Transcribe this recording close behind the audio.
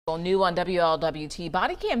New on WLWT,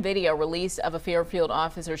 body cam video released of a Fairfield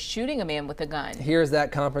officer shooting a man with a gun. Here's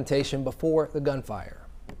that confrontation before the gunfire.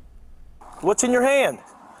 What's in your hand?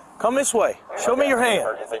 Come this way. Show me your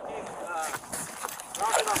hand.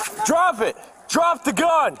 Drop it. Drop the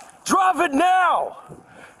gun. Drop it now.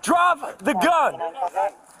 Drop the gun.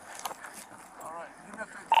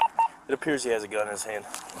 It appears he has a gun in his hand.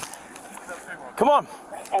 Come on.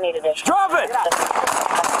 Drop it.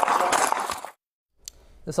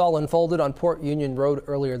 This all unfolded on Port Union Road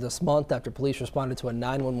earlier this month after police responded to a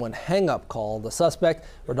 911 hang-up call. The suspect,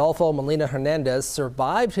 Rodolfo Molina Hernandez,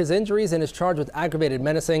 survived his injuries and is charged with aggravated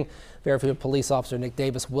menacing. Fairfield police officer Nick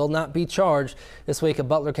Davis will not be charged. This week, a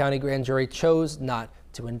Butler County grand jury chose not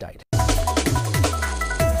to indict.